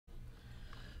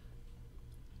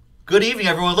Good evening,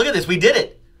 everyone. Look at this. We did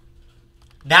it.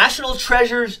 National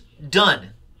Treasures done.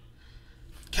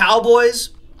 Cowboys,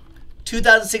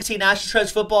 2016 National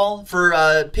Treasures football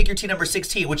for pick your team number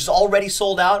 16, which is already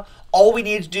sold out. All we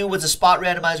needed to do was a spot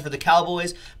randomizer for the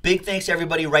Cowboys. Big thanks to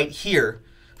everybody right here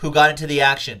who got into the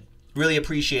action. Really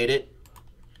appreciate it.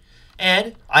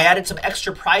 And I added some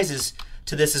extra prizes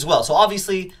to this as well. So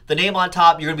obviously, the name on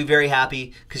top, you're going to be very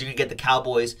happy because you're going to get the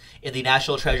Cowboys in the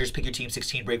National Treasures Pick Your Team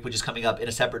 16 break, which is coming up in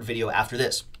a separate video after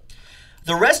this.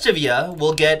 The rest of you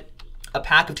will get a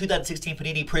pack of 2016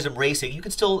 Panini Prism Racing. You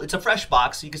can still, it's a fresh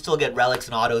box, so you can still get relics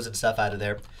and autos and stuff out of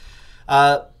there.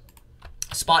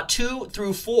 Spot 2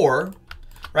 through 4,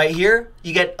 right here,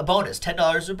 you get a bonus,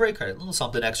 $10 a break credit, a little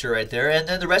something extra right there. And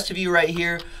then the rest of you right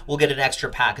here will get an extra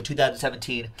pack, a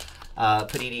 2017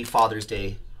 Panini Father's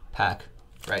Day pack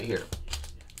right here.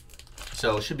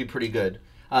 So it should be pretty good.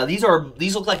 These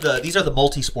look like these are the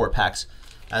multi-sport packs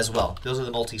as well. Those are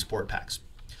the multi-sport packs.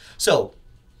 So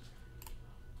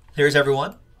here's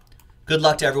everyone. Good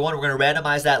luck to everyone. We're going to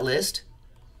randomize that list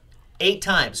 8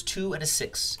 times, 2 and a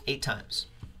 6, 8 times.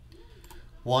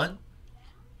 1,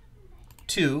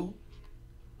 2,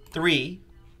 3.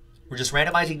 We're just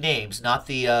randomizing names, not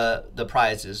the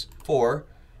prizes. 4,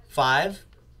 5,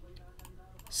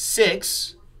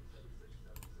 6.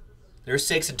 There's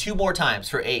 6 and 2 more times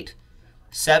for 8.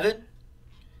 7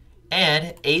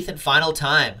 and 8th and final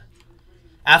time.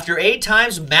 After 8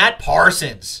 times, Matt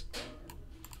Parsons.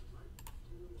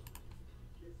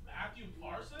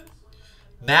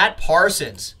 Matt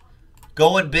Parsons.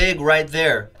 Going big right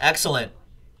there. Excellent.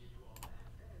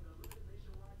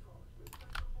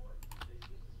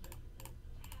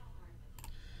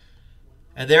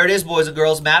 And there it is, boys and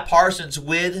girls. Matt Parsons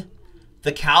with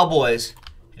the Cowboys.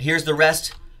 And here's the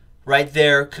rest right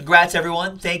there. Congrats,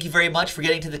 everyone. Thank you very much for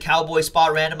getting to the Cowboy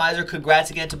spot randomizer. Congrats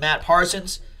again to Matt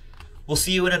Parsons. We'll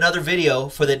see you in another video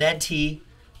for the NT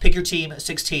Pick Your Team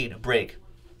 16 break.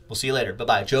 We'll see you later.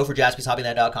 Bye-bye. Joe for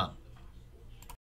JaspysHobbyland.com.